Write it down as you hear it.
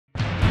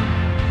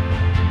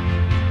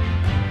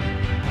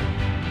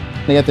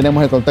Ya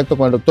tenemos el contacto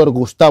con el doctor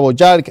Gustavo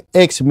Jalkh,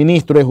 ex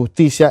ministro de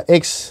Justicia,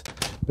 ex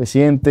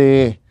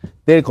presidente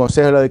del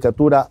Consejo de la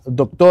Judicatura.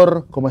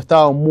 Doctor, ¿cómo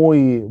está?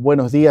 Muy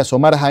buenos días.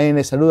 Omar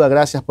Jaén saluda.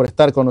 Gracias por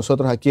estar con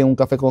nosotros aquí en Un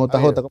Café con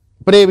JJ.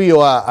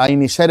 Previo a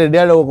iniciar el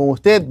diálogo con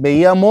usted,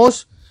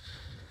 veíamos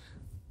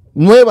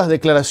nuevas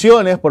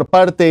declaraciones por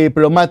parte de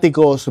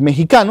diplomáticos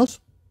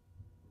mexicanos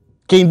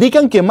que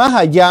indican que más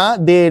allá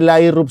de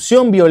la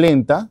irrupción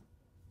violenta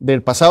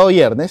del pasado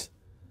viernes,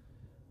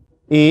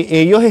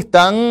 ellos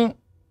están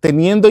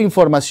teniendo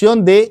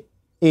información de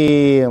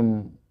que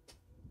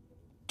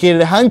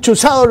les han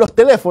chuzado los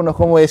teléfonos,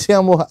 como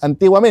decíamos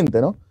antiguamente,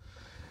 ¿no?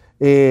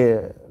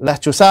 Las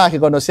chuzadas que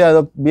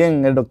conocía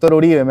bien el doctor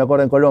Uribe, me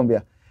acuerdo, en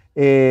Colombia,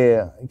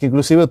 que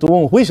inclusive tuvo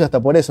un juicio hasta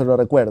por eso, lo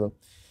recuerdo,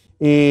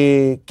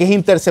 que es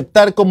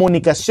interceptar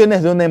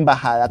comunicaciones de una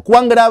embajada.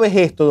 ¿Cuán grave es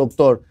esto,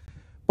 doctor?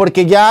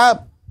 Porque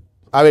ya,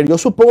 a ver, yo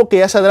supongo que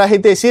ya saldrá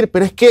gente a decir,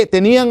 pero es que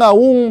tenían a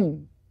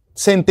un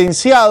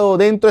sentenciado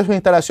dentro de sus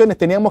instalaciones,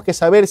 teníamos que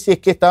saber si es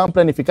que estaban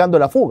planificando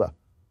la fuga.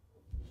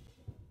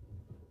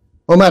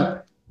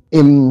 Omar,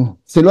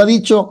 se lo ha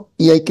dicho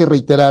y hay que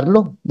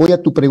reiterarlo. Voy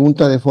a tu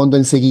pregunta de fondo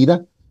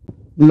enseguida.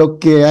 Lo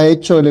que ha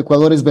hecho el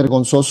Ecuador es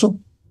vergonzoso,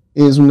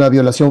 es una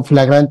violación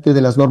flagrante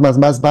de las normas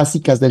más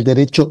básicas del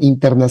derecho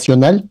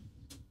internacional.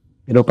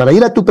 Pero para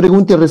ir a tu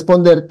pregunta y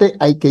responderte,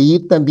 hay que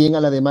ir también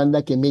a la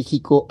demanda que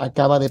México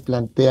acaba de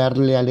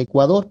plantearle al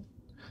Ecuador.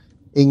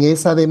 En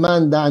esa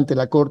demanda ante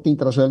la Corte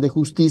Internacional de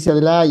Justicia de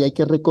la Haya, hay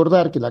que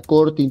recordar que la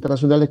Corte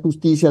Internacional de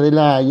Justicia de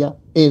la Haya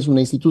es una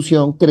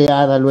institución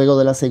creada luego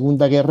de la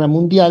Segunda Guerra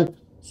Mundial,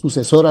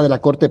 sucesora de la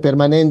Corte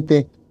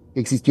Permanente que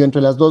existió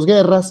entre las dos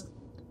guerras,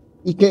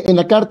 y que en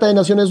la Carta de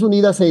Naciones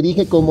Unidas se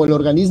erige como el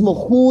organismo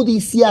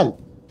judicial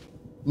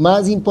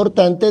más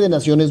importante de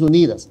Naciones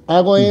Unidas.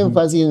 Hago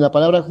énfasis en la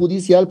palabra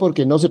judicial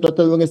porque no se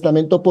trata de un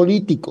estamento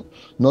político,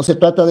 no se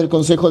trata del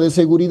Consejo de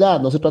Seguridad,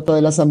 no se trata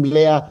de la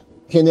Asamblea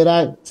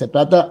General, se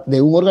trata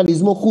de un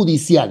organismo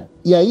judicial.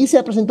 Y ahí se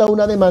ha presentado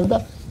una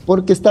demanda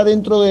porque está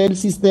dentro del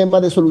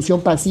sistema de solución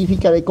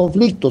pacífica de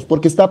conflictos,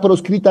 porque está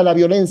proscrita la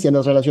violencia en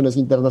las relaciones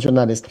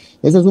internacionales.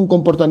 Ese es un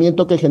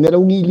comportamiento que genera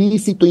un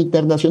ilícito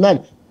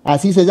internacional,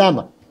 así se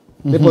llama.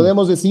 Le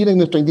podemos decir en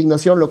nuestra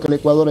indignación lo que el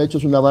Ecuador ha hecho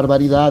es una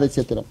barbaridad,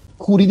 etc.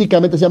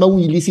 Jurídicamente se llama un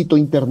ilícito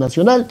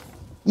internacional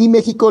y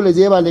México le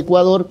lleva al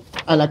Ecuador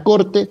a la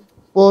Corte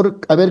por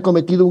haber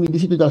cometido un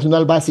ilícito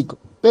internacional básico.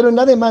 Pero en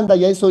la demanda,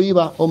 y a eso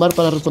iba, Omar,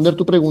 para responder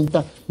tu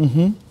pregunta,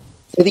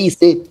 se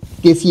dice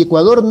que si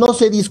Ecuador no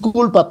se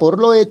disculpa por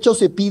lo hecho,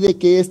 se pide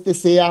que éste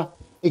sea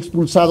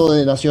expulsado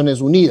de Naciones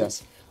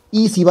Unidas.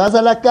 Y si vas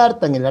a la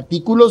carta, en el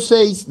artículo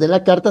 6 de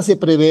la carta se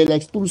prevé la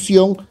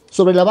expulsión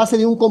sobre la base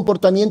de un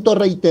comportamiento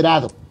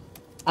reiterado.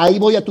 Ahí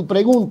voy a tu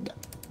pregunta.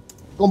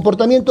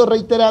 Comportamiento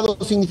reiterado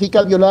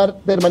significa violar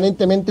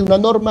permanentemente una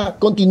norma,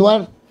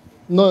 continuar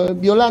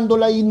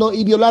violándola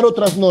y violar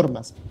otras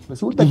normas.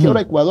 Resulta que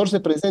ahora Ecuador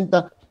se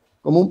presenta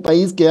como un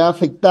país que ha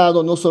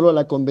afectado no solo a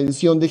la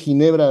Convención de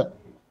Ginebra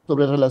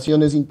sobre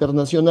relaciones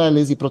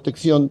internacionales y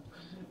protección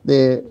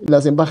de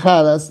las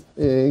embajadas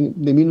de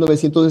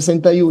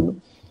 1961,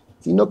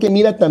 sino que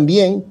mira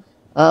también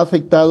ha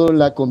afectado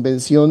la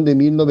Convención de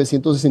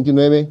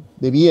 1969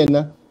 de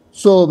Viena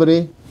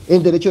sobre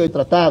el derecho de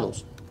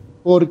tratados,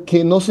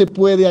 porque no se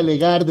puede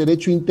alegar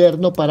derecho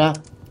interno para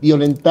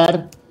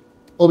violentar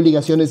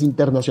obligaciones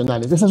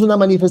internacionales. Esa es una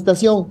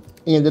manifestación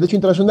en el derecho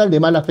internacional de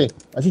mala fe,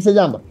 así se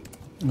llama.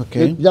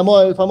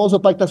 Llamó el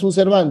famoso pacta sunt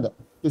servanda,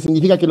 que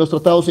significa que los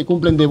tratados se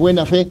cumplen de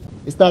buena fe.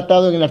 Está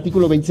atado en el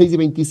artículo 26 y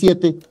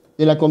 27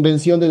 de la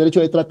Convención de Derecho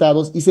de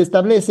Tratados y se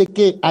establece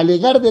que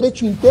alegar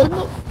derecho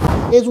interno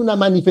es una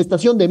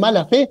manifestación de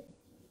mala fe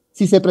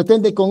si se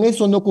pretende con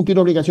eso no cumplir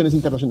obligaciones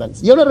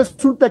internacionales. Y ahora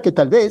resulta que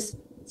tal vez,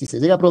 si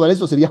se llega a probar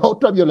eso, sería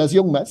otra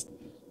violación más,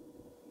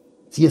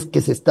 si es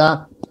que se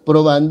está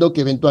probando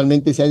que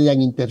eventualmente se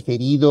hayan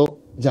interferido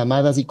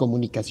llamadas y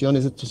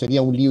comunicaciones. Esto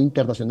sería un lío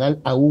internacional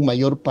aún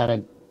mayor para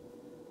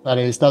el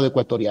Estado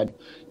ecuatoriano.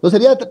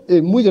 Entonces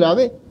sería muy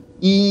grave,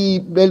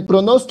 y el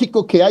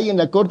pronóstico que hay en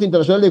la Corte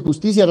Internacional de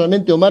Justicia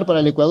realmente, Omar,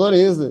 para el Ecuador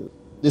es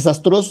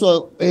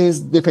desastroso,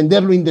 es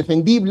defender lo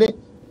indefendible.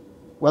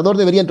 Ecuador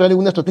debería entrar en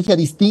una estrategia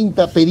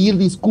distinta, pedir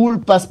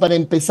disculpas para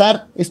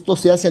empezar. Esto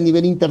se hace a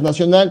nivel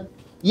internacional.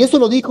 Y eso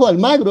lo dijo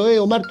Almagro,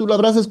 Omar, tú lo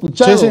habrás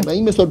escuchado. Sí, sí.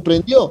 Ahí me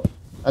sorprendió.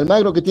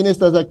 Almagro, que tiene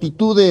estas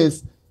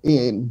actitudes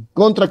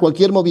contra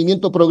cualquier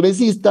movimiento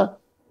progresista.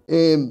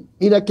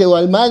 Mira que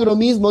Almagro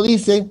mismo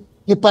dice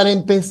que para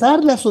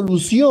empezar la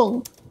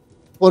solución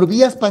por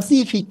vías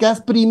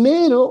pacíficas,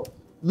 primero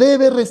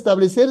debe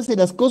restablecerse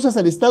las cosas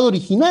al estado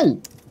original.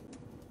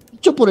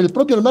 Dicho por el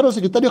propio Almagro,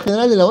 secretario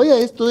general de la OEA,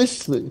 esto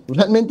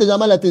realmente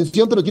llama la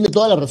atención, pero tiene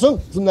toda la razón.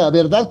 Es una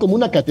verdad como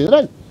una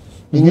catedral.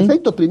 En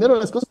efecto, primero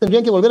las cosas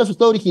tendrían que volver a su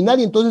estado original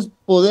y entonces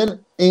poder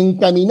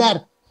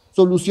encaminar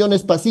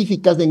soluciones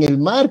pacíficas en el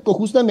marco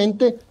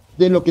justamente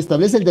de lo que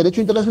establece el derecho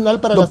internacional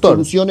para las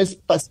soluciones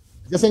pacíficas,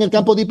 ya sea en el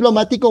campo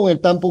diplomático o en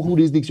el campo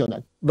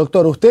jurisdiccional.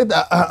 Doctor, usted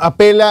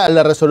apela a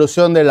la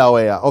resolución de la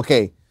OEA. Ok.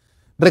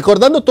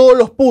 recordando todos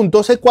los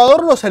puntos,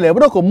 Ecuador lo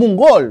celebró como un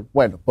gol.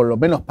 Bueno, por lo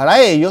menos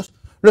para ellos,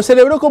 lo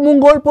celebró como un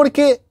gol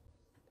porque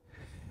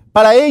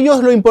para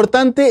ellos lo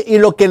importante y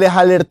lo que les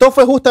alertó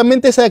fue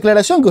justamente esa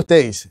declaración que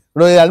usted dice,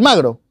 lo de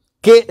Almagro,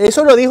 que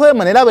eso lo dijo de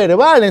manera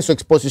verbal en su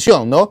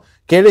exposición, ¿no?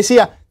 Que él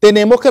decía,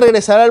 tenemos que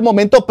regresar al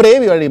momento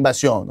previo a la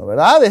invasión, ¿no?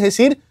 ¿Verdad? Es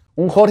decir,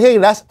 un Jorge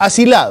Glass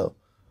asilado.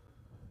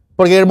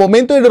 Porque en el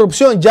momento de la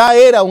irrupción ya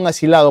era un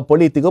asilado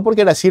político,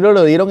 porque el asilo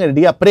lo dieron el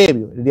día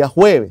previo, el día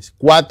jueves,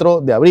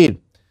 4 de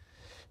abril.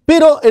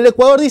 Pero el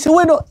Ecuador dice,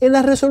 bueno, en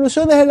las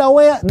resoluciones de la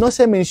OEA no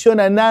se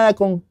menciona nada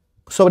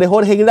sobre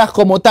Jorge Glass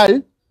como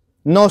tal,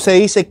 no se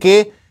dice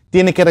que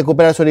tiene que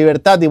recuperar su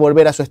libertad y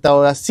volver a su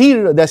estado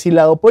de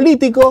asilado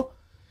político.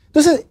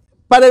 Entonces,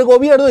 para el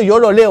gobierno, y yo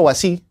lo leo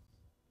así,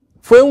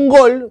 fue un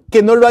gol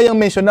que no lo hayan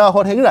mencionado a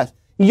Jorge Glass.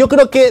 Y yo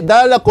creo que,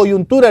 dada la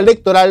coyuntura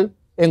electoral,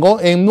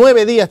 en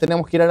 9 días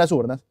tenemos que ir a las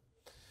urnas,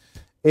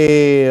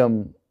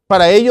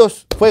 para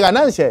ellos fue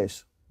ganancia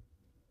eso.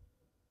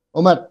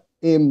 Omar,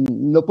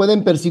 lo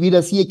pueden percibir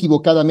así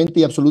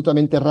equivocadamente y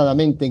absolutamente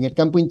erradamente. En el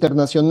campo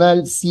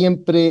internacional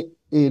siempre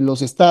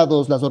los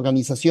estados, las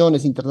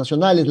organizaciones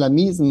internacionales, las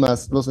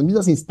mismas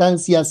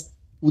instancias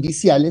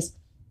judiciales,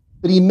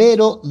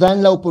 primero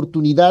dan la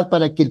oportunidad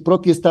para que el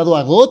propio estado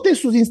agote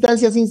sus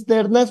instancias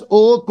internas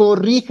o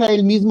corrija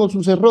él mismo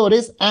sus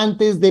errores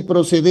antes de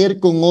proceder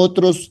con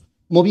otros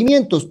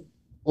movimientos,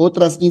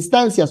 otras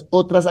instancias,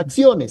 otras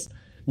acciones.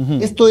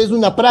 Esto es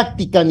una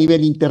práctica a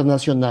nivel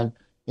internacional.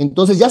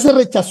 Entonces ya se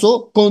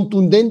rechazó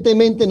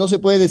contundentemente, no se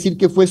puede decir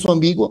que fue su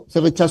ambiguo, se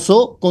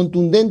rechazó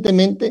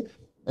contundentemente.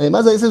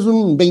 Además, a veces es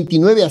un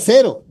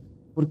 29-0,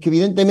 porque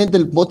evidentemente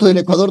el voto del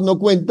Ecuador no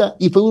cuenta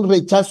y fue un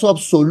rechazo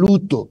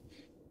absoluto.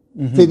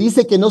 Se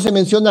dice que no se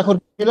menciona a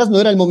Jorge Glass, no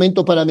era el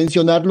momento para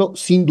mencionarlo,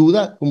 sin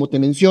duda. Como te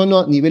menciono,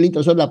 a nivel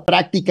internacional la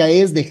práctica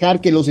es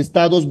dejar que los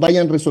estados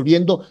vayan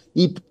resolviendo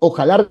y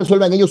ojalá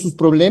resuelvan ellos sus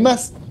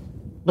problemas,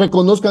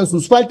 reconozcan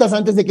sus faltas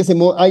antes de que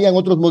hayan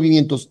otros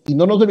movimientos. Y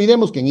no nos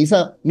olvidemos que en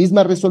esa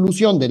misma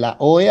resolución de la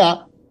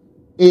OEA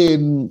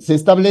se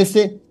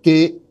establece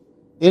que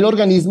el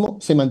organismo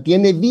se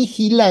mantiene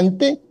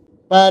vigilante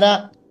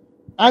para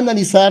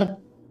analizar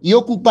y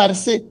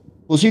ocuparse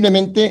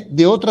posiblemente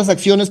de otras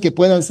acciones que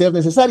puedan ser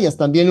necesarias.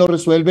 También lo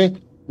resuelve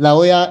la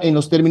OEA en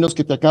los términos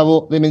que te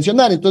acabo de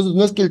mencionar. Entonces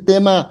no es que el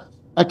tema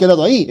ha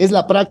quedado ahí, es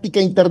la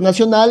práctica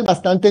internacional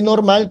bastante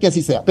normal que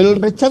así sea. Pero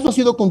el rechazo ha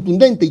sido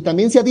contundente y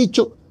también se ha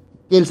dicho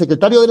que el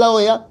secretario de la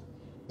OEA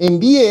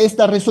envíe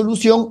esta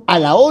resolución a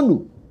la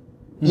ONU.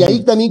 Y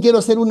ahí también quiero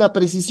hacer una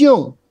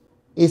precisión.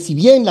 Si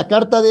bien la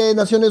Carta de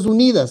Naciones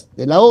Unidas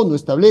de la ONU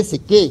establece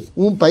que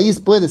un país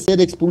puede ser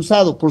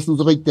expulsado por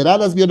sus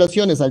reiteradas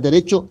violaciones al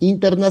derecho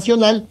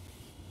internacional,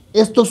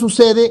 esto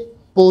sucede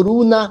por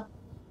una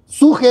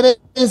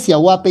sugerencia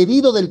o a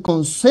pedido del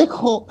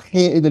Consejo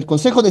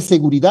de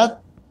Seguridad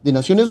de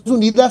Naciones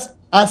Unidas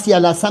hacia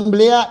la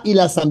Asamblea, y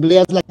la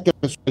Asamblea es la que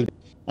resuelve.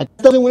 Acá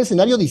estamos en un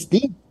escenario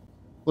distinto,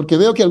 porque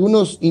veo que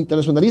algunos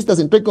internacionalistas,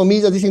 entre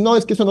comillas, dicen, no,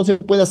 es que eso no se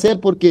puede hacer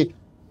porque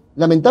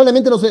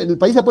lamentablemente el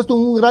país se ha puesto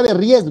en un grave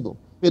riesgo,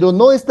 pero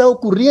no está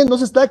ocurriendo, no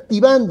se está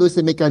activando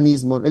ese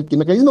mecanismo. El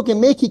mecanismo que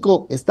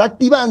México está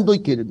activando y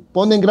que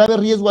pone en grave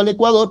riesgo al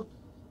Ecuador,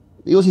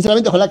 digo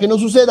sinceramente, ojalá que no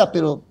suceda,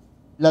 pero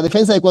la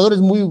defensa de Ecuador es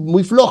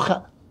muy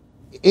floja,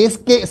 es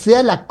que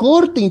sea la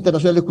Corte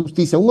Internacional de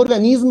Justicia, un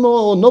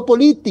organismo no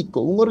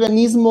político, un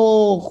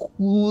organismo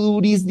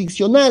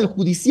jurisdiccional,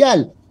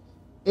 judicial.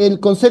 El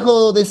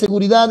Consejo de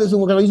Seguridad es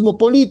un organismo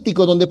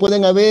político donde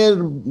pueden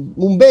haber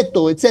un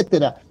veto,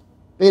 etcétera.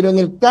 Pero en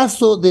el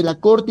caso de la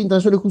Corte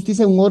Internacional de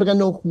Justicia, un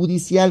órgano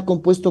judicial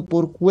compuesto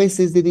por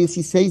jueces de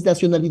 16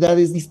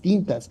 nacionalidades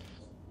distintas,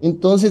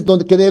 entonces,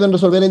 que deben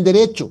resolver en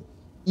derecho.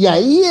 Y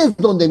ahí es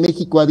donde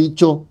México ha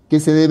dicho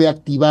que se debe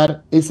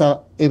activar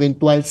esa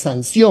eventual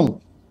sanción,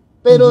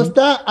 pero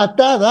está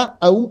atada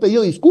a un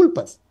pedido de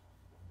disculpas.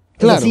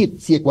 Claro. Es decir,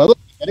 si Ecuador,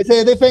 en interés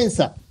de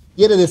defensa,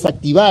 quiere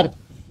desactivar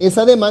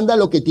esa demanda,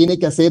 lo que tiene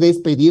que hacer es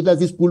pedir las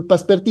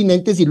disculpas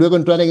pertinentes y luego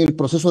entrar en el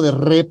proceso de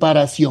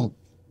reparación.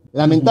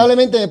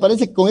 Lamentablemente me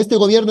parece que con este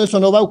gobierno eso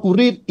no va a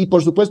ocurrir y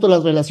por supuesto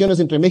las relaciones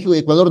entre México y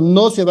Ecuador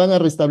no se van a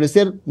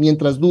restablecer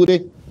mientras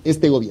dure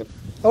este gobierno.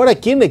 Ahora,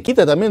 ¿quién le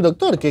quita también,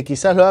 doctor, que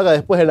quizás lo haga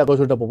después de la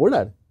consulta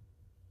popular?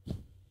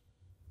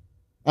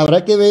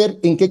 Habrá que ver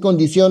en qué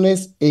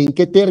condiciones, en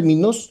qué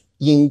términos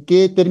y en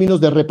qué términos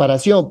de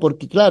reparación,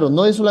 porque claro,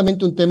 no es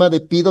solamente un tema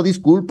de pido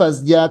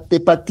disculpas, ya te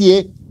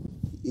pateé,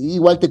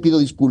 igual te pido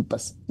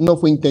disculpas, no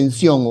fue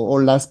intención o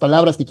las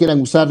palabras que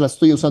quieran usar las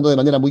estoy usando de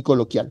manera muy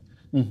coloquial.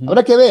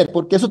 Habrá que ver,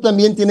 porque eso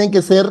también tienen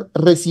que ser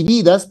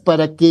recibidas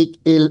para que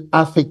el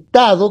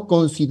afectado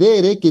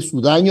considere que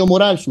su daño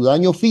moral, su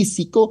daño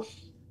físico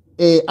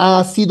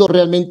ha sido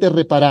realmente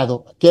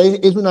reparado, que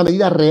es una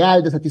medida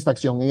real de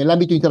satisfacción. En el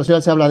ámbito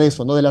internacional se habla de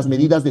eso, ¿no? De las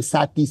medidas de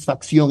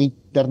satisfacción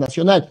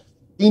internacional.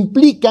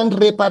 Implican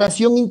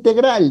reparación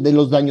integral de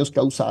los daños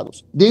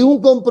causados, de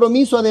un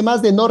compromiso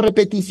además de no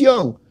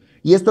repetición.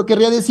 Y esto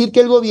querría decir que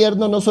el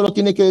gobierno no solo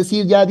tiene que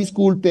decir, ya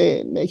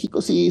disculpe,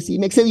 México, sí,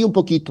 me excedí un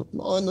poquito.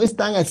 No, no es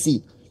tan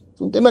así.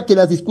 Es un tema que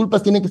las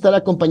disculpas tienen que estar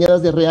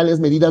acompañadas de reales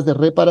medidas de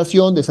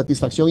reparación, de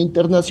satisfacción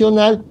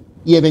internacional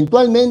y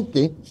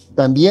eventualmente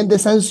también de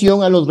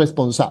sanción a los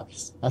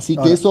responsables. Así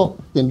que eso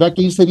tendrá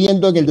que irse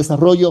viendo en el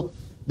desarrollo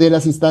de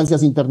las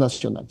instancias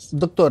internacionales.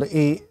 Doctor,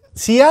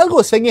 si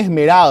algo se han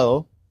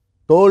esmerado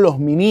todos los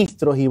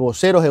ministros y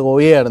voceros de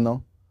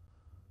gobierno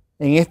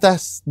en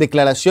estas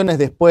declaraciones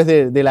después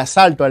del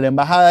asalto a la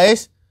embajada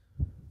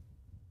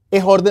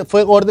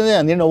fue orden de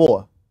Daniel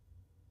Noboa.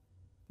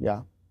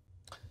 ¿Ya?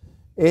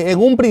 En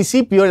un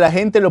principio la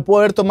gente lo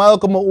puede haber tomado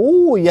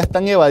como, ya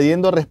están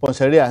evadiendo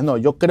responsabilidades. No,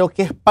 yo creo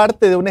que es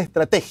parte de una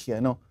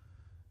estrategia, ¿no?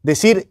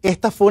 Decir,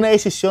 esta fue una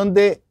decisión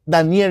de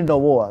Daniel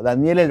Noboa,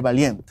 Daniel el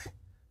Valiente,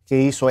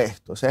 que hizo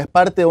esto. O sea, es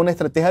parte de una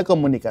estrategia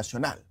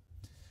comunicacional.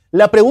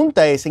 La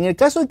pregunta es, en el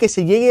caso de que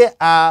se llegue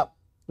a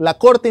la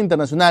Corte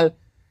Internacional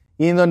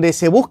y en donde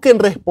se busquen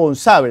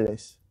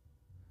responsables,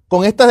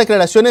 con estas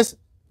declaraciones,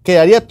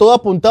 ¿quedaría todo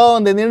apuntado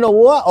a Daniel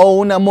Noboa o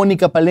una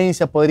Mónica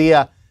Palencia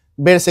podría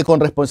verse con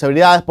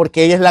responsabilidades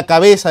porque ella es la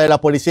cabeza de la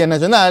Policía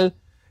Nacional,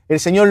 el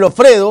señor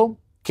Lofredo,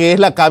 que es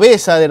la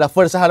cabeza de las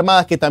Fuerzas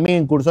Armadas que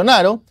también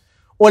incursionaron,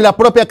 o la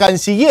propia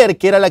canciller,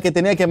 que era la que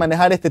tenía que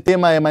manejar este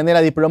tema de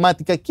manera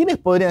diplomática? ¿Quiénes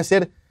podrían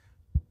ser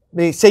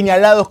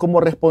señalados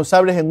como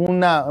responsables en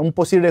un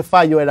posible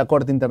fallo de la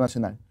Corte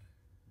Internacional?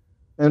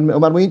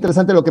 Omar, muy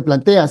interesante lo que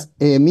planteas.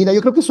 Mira,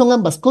 yo creo que son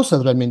ambas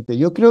cosas realmente.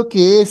 Yo creo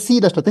que sí,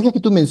 la estrategia que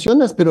tú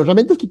mencionas, pero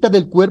realmente es quitar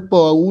del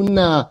cuerpo a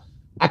una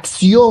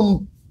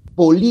acción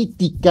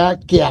política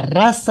que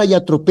arrasa y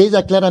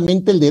atropella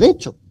claramente el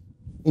derecho.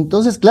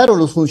 Entonces, claro,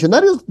 los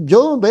funcionarios,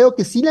 yo veo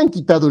que sí le han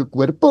quitado el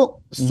cuerpo.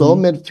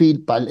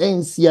 Sommerfield,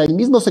 Palencia, el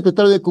mismo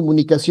secretario de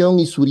Comunicación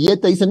y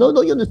Zurieta dice,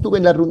 no, yo no estuve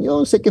en la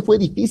reunión, sé que fue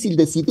difícil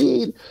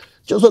decidir,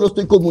 yo solo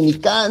estoy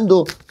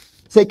comunicando,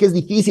 sé que es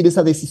difícil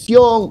esa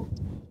decisión.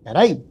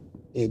 Caray,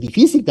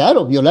 difícil,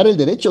 claro, violar el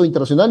derecho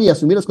internacional y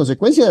asumir las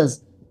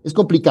consecuencias es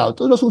complicado.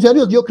 Entonces los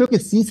funcionarios yo creo que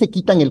sí se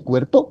quitan el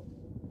cuerpo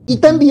y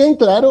también,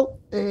 claro,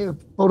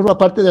 forma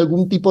parte de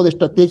algún tipo de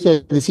estrategia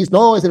de decir,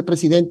 no, es el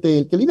presidente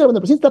el que lidera. Bueno,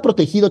 el presidente está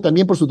protegido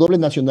también por su doble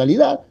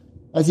nacionalidad,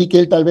 así que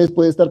él tal vez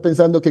puede estar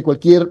pensando que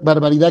cualquier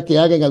barbaridad que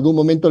haga en algún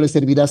momento le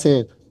servirá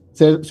ser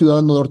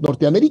ciudadano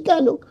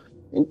norteamericano.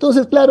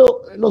 Entonces,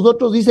 claro, los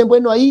otros dicen,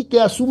 bueno, ahí que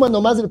asuma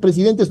nomás el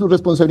presidente su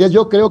responsabilidad.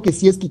 Yo creo que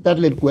sí es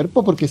quitarle el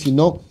cuerpo, porque si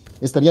no,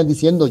 estarían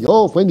diciendo,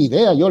 fue mi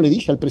idea, yo le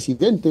dije al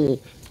presidente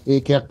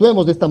que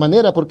actuemos de esta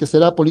manera porque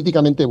será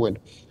políticamente bueno.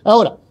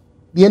 Ahora,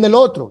 viene el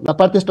otro, la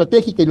parte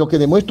estratégica, y lo que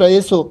demuestra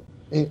eso,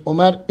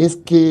 Omar, es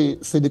que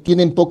se le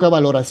tiene en poca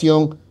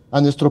valoración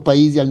a nuestro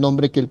país y al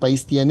nombre que el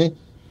país tiene.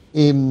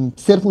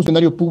 Ser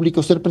funcionario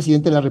público, ser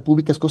presidente de la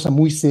República es cosa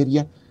muy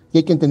seria y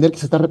hay que entender que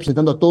se está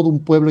representando a todo un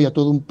pueblo y a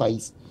todo un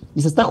país.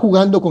 Y se está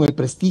jugando con el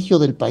prestigio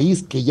del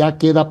país, que ya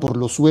queda por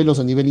los suelos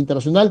a nivel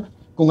internacional,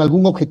 con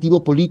algún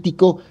objetivo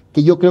político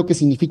que yo creo que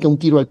significa un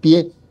tiro al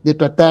pie, de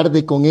tratar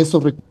de con eso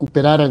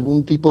recuperar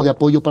algún tipo de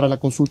apoyo para la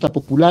consulta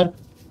popular.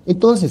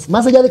 Entonces,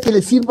 más allá de que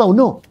les sirva o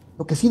no,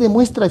 lo que sí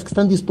demuestra es que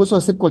están dispuestos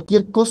a hacer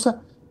cualquier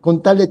cosa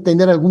con tal de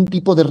tener algún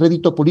tipo de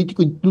rédito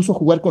político, incluso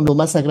jugar con lo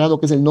más sagrado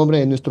que es el nombre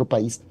de nuestro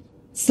país.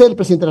 Ser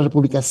presidente de la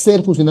República,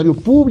 ser funcionario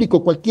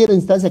público, cualquier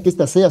instancia que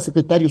ésta sea,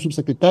 secretario,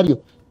 subsecretario,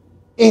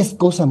 es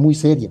cosa muy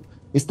seria.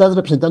 Estás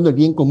representando el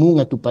bien común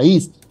a tu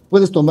país.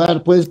 Puedes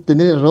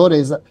tener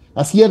errores,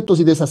 aciertos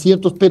y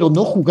desaciertos, pero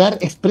no jugar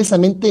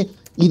expresamente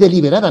y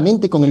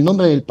deliberadamente con el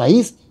nombre del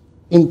país,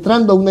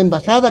 entrando a una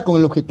embajada con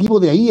el objetivo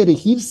de ahí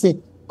erigirse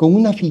con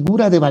una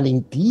figura de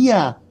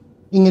valentía.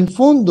 En el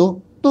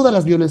fondo, todas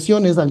las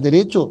violaciones al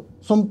derecho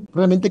son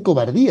realmente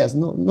cobardías,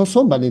 no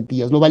son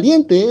valentías. Lo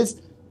valiente es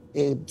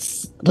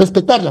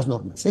respetar las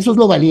normas, eso es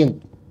lo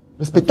valiente.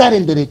 Respetar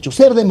el derecho,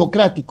 ser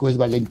democrático es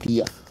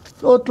valentía.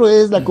 Lo otro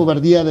es la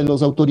cobardía de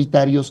los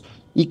autoritarios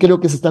y creo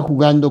que se está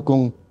jugando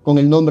con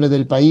el nombre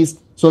del país,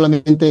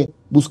 solamente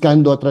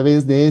buscando a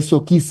través de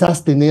eso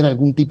quizás tener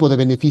algún tipo de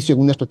beneficio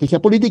en una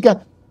estrategia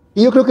política.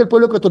 Y yo creo que el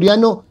pueblo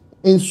ecuatoriano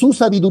en su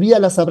sabiduría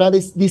la sabrá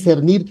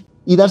discernir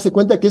y darse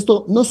cuenta que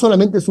esto no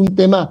solamente es un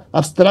tema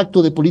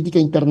abstracto de política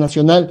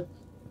internacional.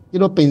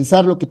 Quiero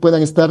pensar lo que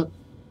puedan estar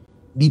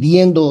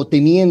viviendo o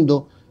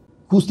temiendo,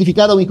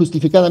 justificada o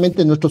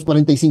injustificadamente, nuestros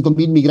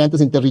 45,000 migrantes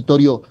en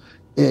territorio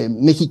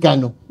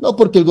mexicano. No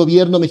porque el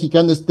gobierno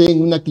mexicano esté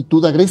en una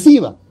actitud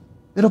agresiva,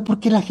 pero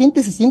porque la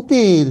gente se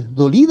siente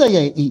dolida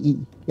y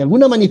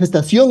alguna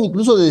manifestación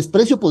incluso de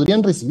desprecio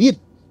podrían recibir.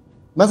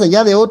 Más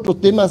allá de otros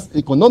temas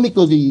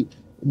económicos y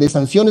de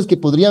sanciones que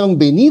podrían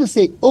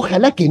venirse,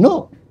 ojalá que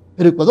no.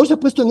 Pero Ecuador se ha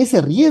puesto en ese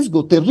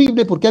riesgo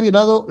terrible porque ha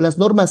violado las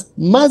normas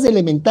más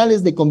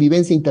elementales de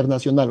convivencia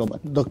internacional,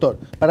 Omar. Doctor,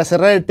 para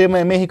cerrar el tema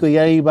de México, y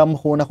ahí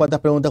vamos con unas cuantas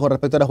preguntas con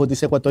respecto a la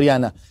justicia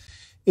ecuatoriana.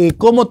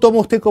 ¿Cómo toma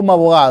usted como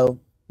abogado,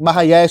 más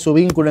allá de su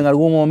vínculo en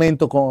algún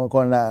momento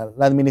con la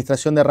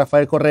administración de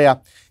Rafael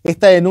Correa,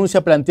 esta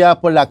denuncia planteada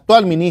por la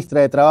actual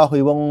ministra de Trabajo,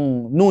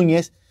 Ivonne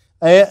Núñez,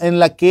 en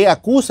la que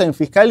acusa en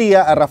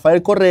fiscalía a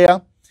Rafael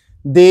Correa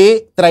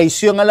de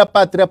traición a la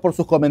patria por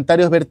sus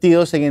comentarios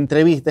vertidos en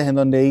entrevistas en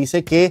donde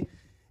dice que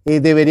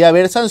debería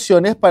haber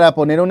sanciones para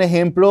poner un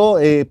ejemplo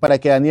para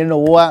que Daniel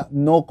Noboa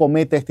no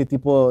cometa este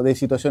tipo de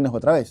situaciones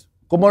otra vez.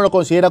 ¿Cómo lo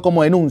considera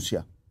como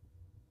denuncia?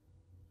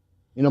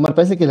 Y Omar,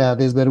 parece que la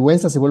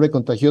desvergüenza se vuelve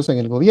contagiosa en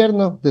el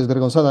gobierno,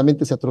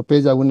 desvergonzadamente se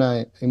atropella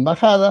una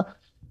embajada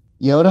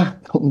y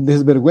ahora con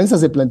desvergüenza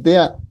se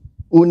plantea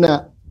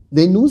una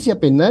denuncia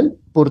penal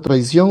por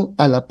traición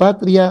a la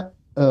patria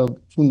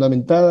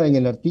fundamentada en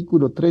el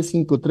artículo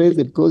 353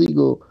 del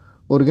Código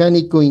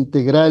Orgánico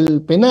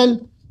Integral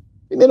Penal.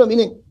 Primero,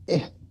 miren,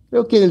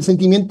 creo que el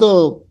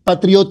sentimiento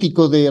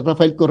patriótico de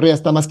Rafael Correa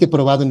está más que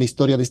probado en la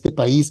historia de este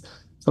país.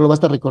 Solo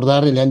basta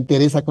recordar la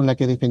entereza con la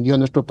que defendió a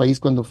nuestro país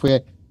cuando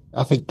fue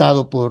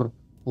afectado por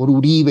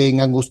Uribe en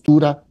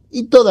Angostura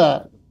y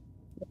todo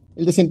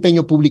el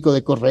desempeño público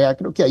de Correa.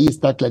 Creo que ahí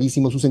está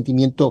clarísimo su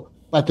sentimiento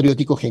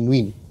patriótico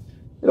genuino.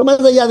 Pero más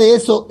allá de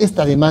eso,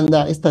 esta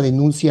demanda, esta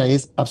denuncia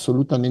es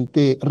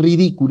absolutamente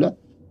ridícula.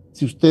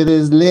 Si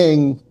ustedes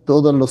leen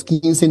todos los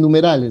 15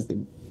 numerales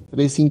del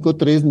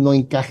 353, no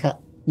encaja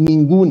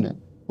ninguna,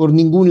 por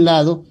ningún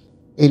lado,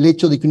 el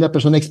hecho de que una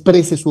persona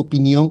exprese su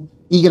opinión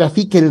y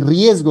grafique el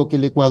riesgo que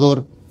el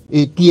Ecuador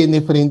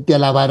tiene frente a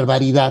la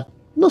barbaridad.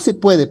 No se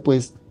puede,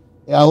 pues.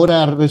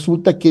 Ahora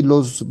resulta que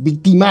los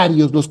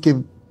victimarios, los que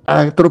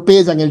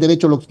atropellan el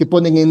derecho, los que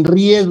ponen en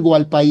riesgo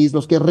al país,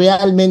 los que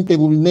realmente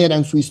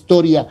vulneran su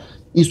historia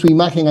y su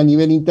imagen a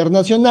nivel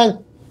internacional,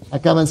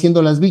 acaban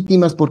siendo las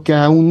víctimas porque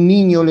a un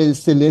niño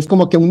es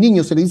como que a un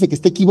niño se le dice que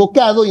está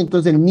equivocado y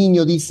entonces el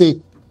niño dice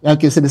al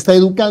que se le está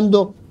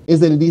educando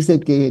dice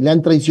que le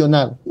han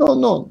traicionado.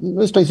 No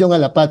es traición a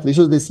la patria,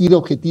 eso es decir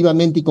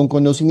objetivamente y con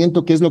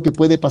conocimiento qué es lo que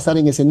puede pasar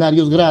en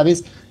escenarios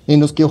graves en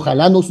los que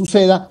ojalá no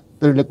suceda,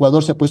 pero el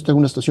Ecuador se ha puesto en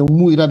una situación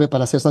muy grave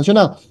para ser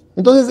sancionado.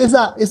 Entonces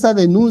esa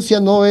denuncia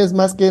no es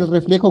más que el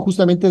reflejo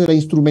justamente de la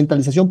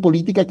instrumentalización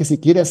política que se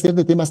quiere hacer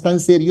de temas tan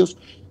serios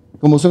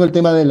como son el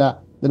tema de las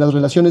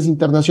relaciones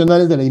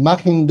internacionales, de la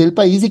imagen del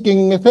país, y que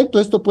en efecto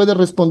esto puede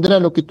responder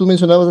a lo que tú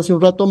mencionabas hace un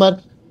rato,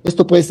 Omar.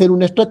 Esto puede ser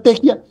una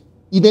estrategia,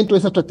 y dentro de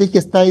esa estrategia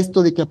está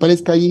esto de que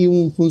aparezca ahí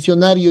un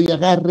funcionario y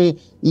agarre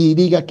y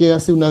diga que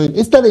hace una...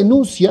 Esta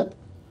denuncia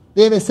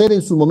debe ser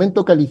en su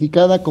momento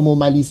calificada como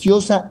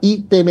maliciosa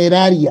y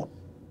temeraria.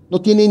 No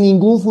tiene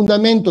ningún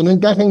fundamento, no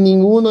encaja en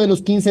ninguno de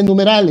los 15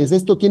 numerales.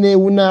 Esto tiene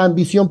una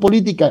ambición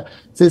política.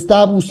 Se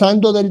está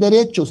abusando del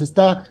derecho, se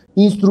está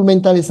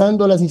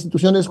instrumentalizando las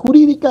instituciones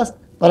jurídicas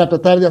para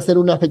tratar de hacer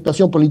una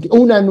afectación política,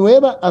 una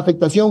nueva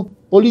afectación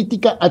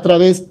política a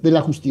través de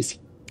la justicia.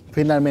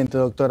 Finalmente,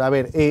 doctor. A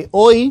ver,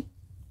 hoy,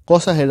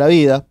 cosas de la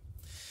vida,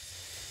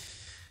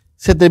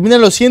 se terminan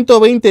los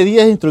 120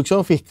 días de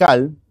instrucción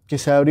fiscal que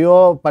se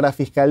abrió para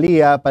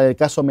Fiscalía para el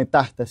caso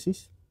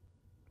Metástasis.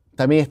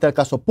 También está el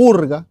caso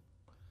Purga.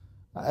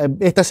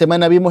 Esta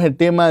semana vimos el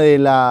tema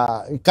del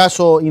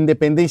caso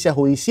Independencia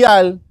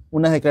Judicial,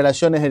 unas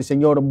declaraciones del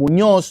señor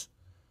Muñoz,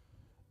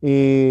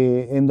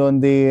 en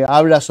donde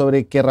habla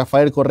sobre que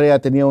Rafael Correa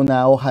tenía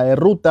una hoja de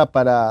ruta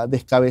para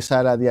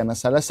descabezar a Diana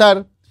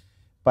Salazar,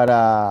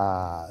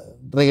 para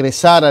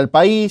regresar al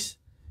país.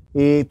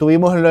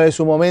 Tuvimos lo de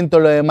su momento,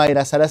 lo de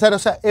Mayra Salazar. O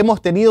sea,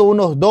 hemos tenido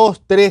unos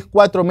 2, 3,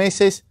 4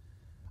 meses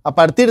a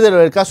partir de lo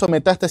del caso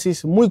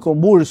Metástasis muy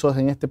convulsos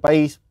en este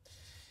país.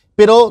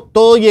 Pero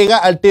todo llega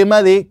al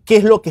tema de qué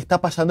es lo que está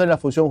pasando en la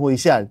función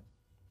judicial.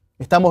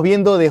 Estamos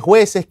viendo de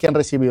jueces que han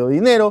recibido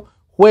dinero,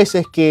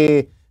 jueces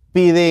que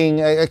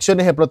piden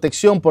acciones de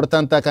protección por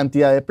tanta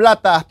cantidad de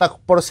plata, hasta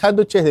por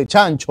sándwiches de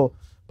chancho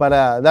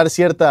para dar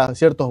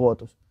ciertos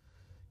votos.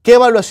 ¿Qué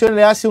evaluación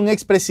le hace un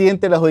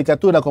expresidente de la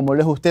Judicatura, como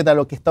lo es usted, a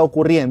lo que está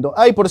ocurriendo?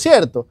 Ay, por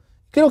cierto,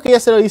 creo que ya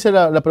se lo hice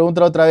la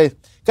pregunta la otra vez.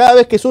 Cada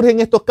vez que surgen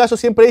estos casos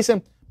siempre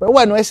dicen, pero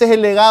bueno, ese es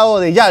el legado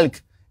de Jalkh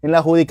en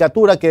la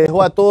Judicatura que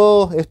dejó a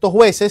todos estos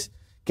jueces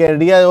que el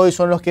día de hoy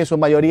son los que en su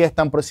mayoría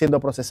están siendo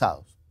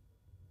procesados.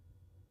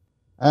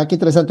 Qué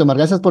interesante, Omar.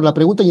 Gracias por la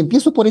pregunta. Y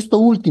empiezo por esto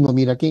último.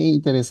 Mira, qué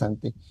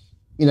interesante.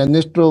 Mira,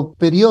 nuestro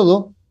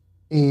periodo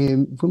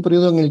fue un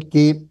periodo en el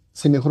que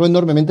se mejoró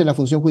enormemente la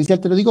función judicial.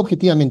 Te lo digo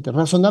objetivamente.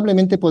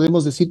 Razonablemente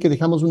podemos decir que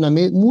dejamos una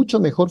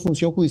mucho mejor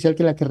función judicial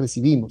que la que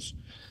recibimos.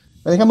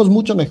 La dejamos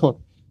mucho mejor.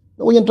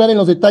 No voy a entrar en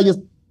los detalles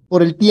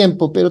por el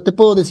tiempo, pero te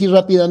puedo decir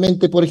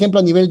rápidamente, por ejemplo,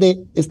 a nivel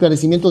de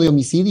esclarecimiento de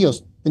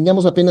homicidios,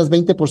 teníamos apenas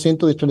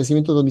 20% de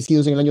esclarecimiento de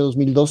homicidios en el año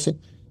 2012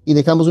 y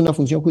dejamos una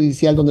función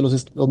judicial donde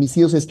los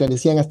homicidios se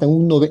esclarecían hasta en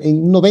un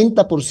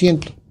 90%.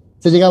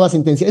 Se llegaba a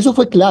sentencia. Eso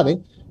fue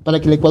clave para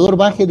que el Ecuador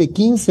baje de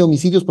 15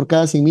 homicidios por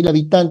cada 100.000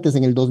 habitantes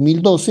en el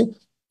 2012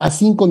 a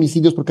 5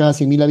 homicidios por cada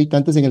 100.000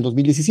 habitantes en el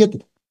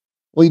 2017.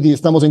 Hoy día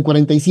estamos en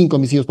 45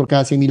 homicidios por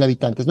cada 100.000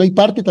 habitantes, ¿no? Y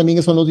parte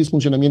también son los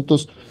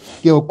disfuncionamientos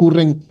que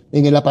ocurren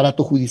en el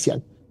aparato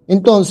judicial.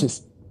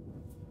 Entonces,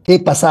 ¿qué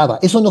pasaba?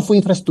 Eso no fue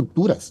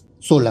infraestructuras,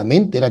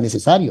 solamente era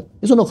necesario.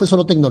 Eso no fue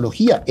solo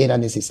tecnología, era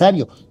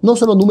necesario. No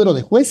solo número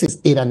de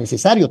jueces, era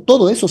necesario.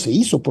 Todo eso se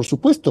hizo, por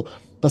supuesto.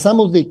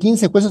 Pasamos de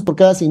 15 jueces por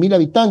cada 100.000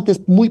 habitantes,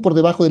 muy por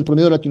debajo del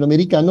promedio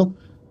latinoamericano,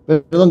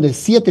 de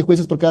 7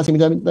 jueces por cada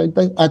 100.000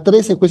 habitantes a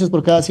 13 jueces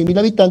por cada 100.000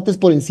 habitantes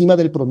por encima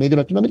del promedio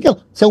latinoamericano.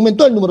 Se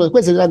aumentó el número de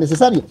jueces, era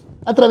necesario,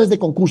 a través de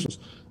concursos.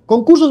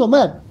 Concursos,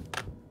 Omar,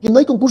 que no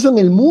hay concurso en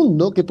el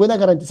mundo que pueda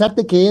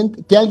garantizarte que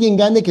alguien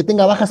gane que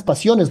tenga bajas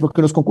pasiones,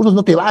 porque los concursos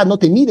no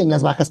te miden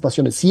las bajas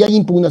pasiones. Si hay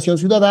impugnación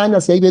ciudadana,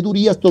 si hay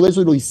vedurías, todo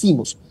eso lo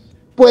hicimos.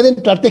 Puede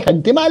entrarte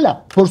gente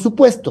mala, por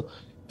supuesto.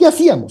 ¿Qué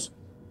hacíamos?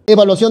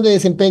 Evaluación de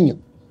desempeño,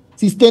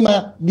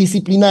 sistema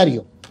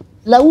disciplinario.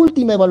 La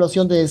última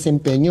evaluación de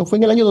desempeño fue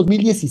en el año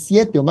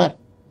 2017, Omar.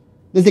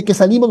 Desde que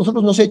salimos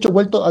nosotros no se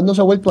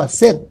ha vuelto a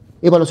hacer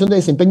evaluación de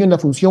desempeño en la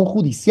función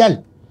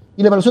judicial.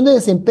 Y la evaluación de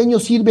desempeño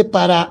sirve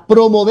para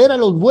promover a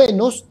los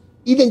buenos,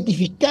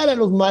 identificar a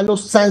los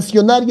malos,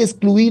 sancionar y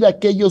excluir a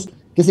aquellos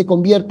que se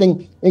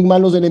convierten en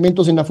malos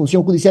elementos en la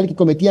función judicial, que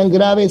cometían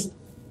graves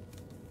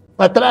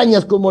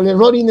patrañas como el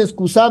error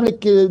inexcusable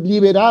que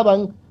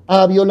liberaban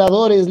a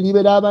violadores,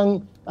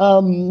 liberaban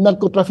a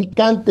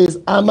narcotraficantes,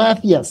 a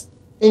mafias.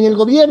 En el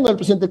gobierno del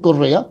presidente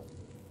Correa,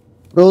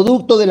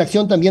 producto de la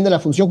acción también de la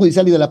función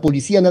judicial y de la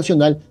Policía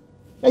Nacional,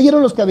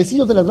 cayeron los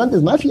cabecillos de las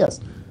grandes mafias.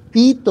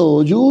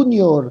 Tito,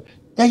 Junior,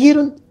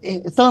 cayeron,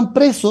 estaban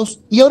presos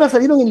y ahora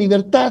salieron en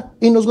libertad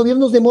en los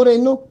gobiernos de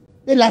Moreno,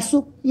 de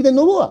Lazo y de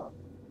Noboa.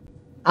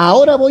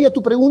 Ahora voy a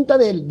tu pregunta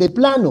de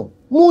plano.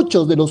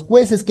 Muchos de los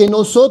jueces que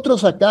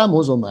nosotros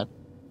sacamos, Omar,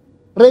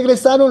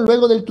 regresaron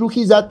luego del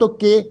trujillato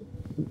que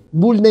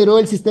vulneró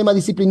el sistema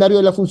disciplinario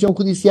de la función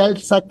judicial,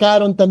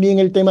 sacaron también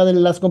el tema de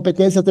las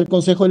competencias del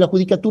Consejo de la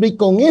Judicatura y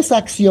con esa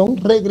acción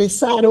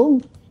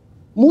regresaron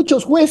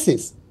muchos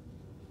jueces.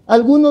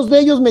 Algunos de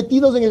ellos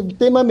metidos en el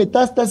tema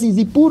metástasis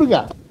y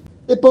purga.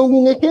 Te pongo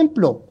un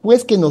ejemplo,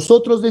 pues que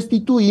nosotros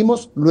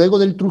destituimos, luego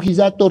del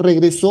trujillato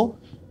regresó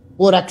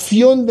por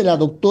acción de la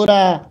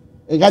doctora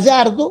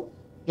Gallardo,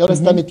 que ahora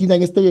está metida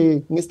en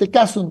este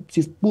caso,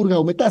 si es purga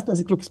o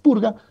metástasis, creo que es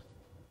purga,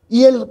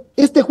 y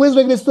este juez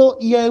regresó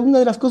y una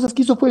de las cosas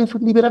que hizo fue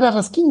liberar a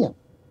Rasquiña.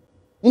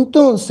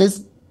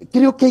 Entonces,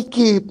 creo que hay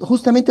que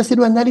justamente hacer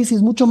un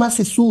análisis mucho más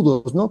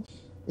sesudos, ¿no?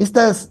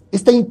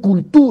 Esta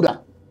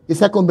incultura que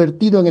se ha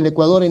convertido en el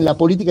Ecuador en la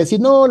política, decir,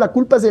 no, la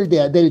culpa es del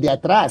de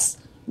atrás,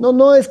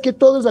 no, es que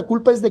todo es la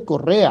culpa es de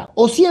Correa,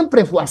 o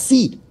siempre fue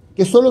así,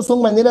 que solo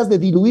son maneras de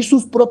diluir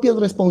sus propias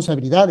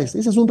responsabilidades.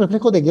 Ese es un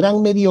reflejo de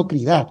gran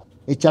mediocridad,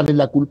 echarle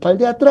la culpa al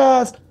de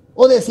atrás,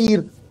 o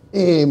decir,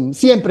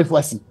 siempre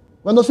fue así.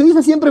 Cuando se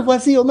dice siempre fue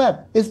así,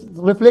 Omar, es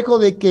reflejo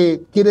de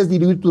que quieres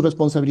diluir tus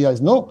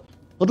responsabilidades. No,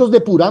 nosotros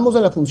depuramos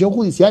a la función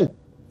judicial,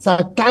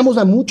 sacamos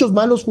a muchos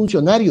malos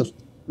funcionarios.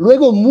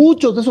 Luego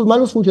muchos de esos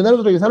malos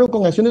funcionarios regresaron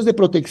con acciones de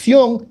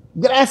protección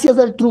gracias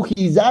al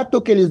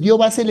trujillato que les dio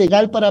base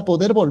legal para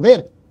poder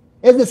volver.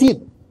 Es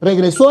decir,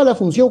 regresó a la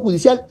función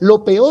judicial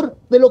lo peor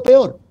de lo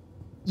peor.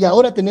 Y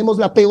ahora tenemos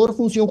la peor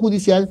función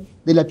judicial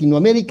de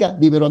Latinoamérica,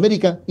 de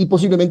Iberoamérica y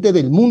posiblemente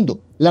del mundo.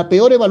 La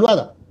peor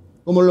evaluada.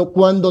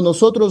 Cuando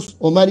nosotros,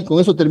 Omar, y con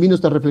eso termino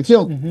esta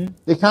reflexión,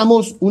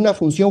 dejamos una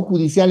función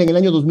judicial en el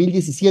año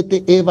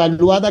 2017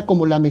 evaluada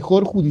como la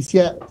mejor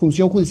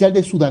función judicial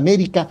de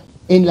Sudamérica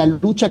en la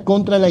lucha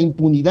contra la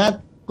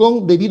impunidad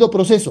con debido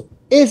proceso.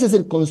 Ese es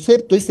el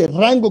concepto, ese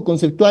rango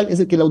conceptual es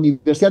el que la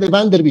Universidad de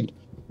Vanderbilt,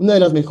 una de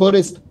las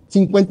mejores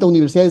 50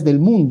 universidades del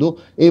mundo,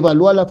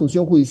 evaluó a la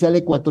función judicial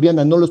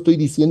ecuatoriana. No lo estoy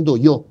diciendo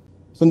yo,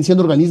 están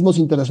diciendo organismos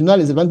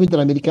internacionales. El Banco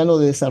Interamericano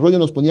de Desarrollo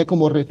nos ponía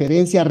como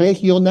referencia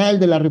regional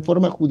de la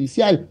reforma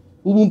judicial.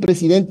 Hubo un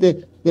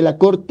presidente de la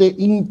Corte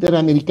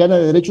Interamericana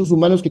de Derechos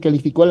Humanos que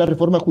calificó a la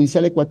reforma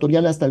judicial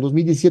ecuatoriana hasta el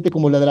 2017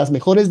 como la de las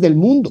mejores del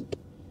mundo.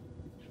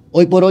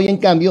 Hoy por hoy, en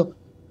cambio,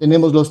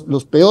 tenemos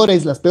las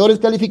peores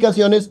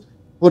calificaciones,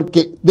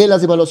 porque de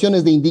las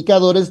evaluaciones de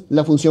indicadores,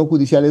 la función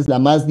judicial es la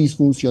más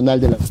disfuncional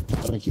de la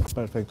región.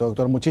 Perfecto,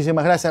 doctor.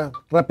 Muchísimas gracias.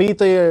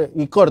 Rapidito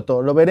y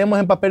corto. ¿Lo veremos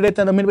en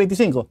papeleta en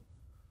 2025?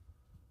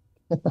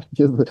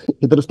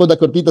 Que te responda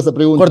cortito esa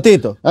pregunta.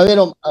 Cortito. A ver,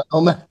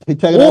 Omar,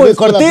 te agradezco. Uy,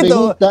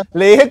 cortito.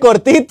 Le dije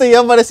cortito y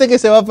ya parece que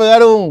se va a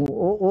pegar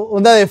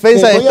una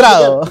defensa de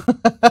estrado.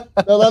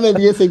 No, dame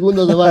 10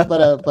 segundos nomás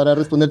para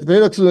responderte.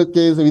 Primero,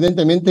 que es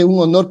evidentemente un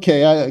honor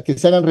que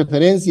se hagan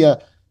referencia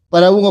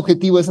para un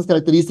objetivo de esas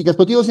características.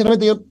 Pero digo,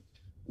 sinceramente,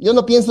 yo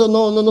no pienso,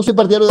 no soy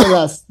partidario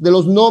de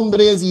los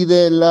nombres y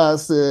de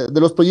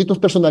los proyectos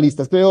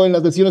personalistas. Creo en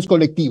las decisiones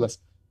colectivas,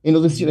 en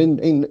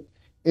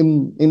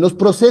los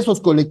procesos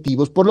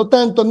colectivos. Por lo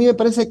tanto, a mí me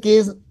parece que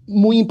es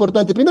muy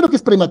importante. Primero, que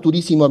es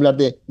prematurísimo hablar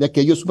de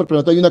aquello, es súper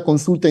prematuro. Hay una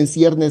consulta en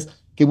ciernes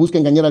que busca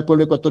engañar al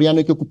pueblo ecuatoriano.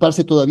 Hay que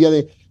ocuparse todavía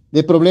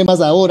de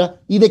problemas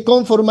ahora y de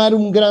conformar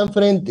un gran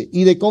frente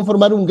y de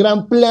conformar un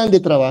gran plan de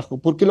trabajo,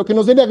 porque lo que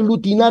nos debe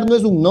aglutinar no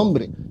es un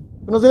nombre,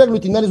 lo que nos debe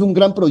aglutinar es un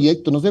gran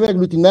proyecto, nos debe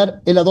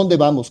aglutinar el a dónde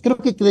vamos. Creo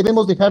que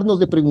debemos dejarnos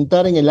de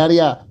preguntar en el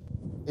área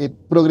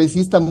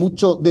progresista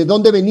mucho de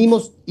dónde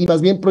venimos y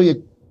más bien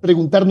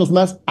preguntarnos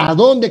más a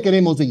dónde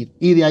queremos ir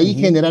y de ahí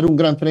generar un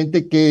gran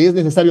frente, que es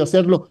necesario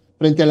hacerlo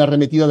frente a la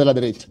arremetida de la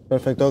derecha.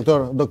 Perfecto,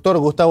 doctor. Doctor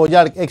Gustavo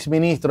Jalkh,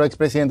 exministro,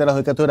 expresidente de la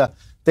Judicatura.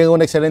 Tenga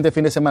un excelente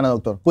fin de semana,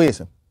 doctor.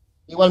 Cuídese.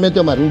 Igualmente,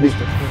 Omar, un gusto.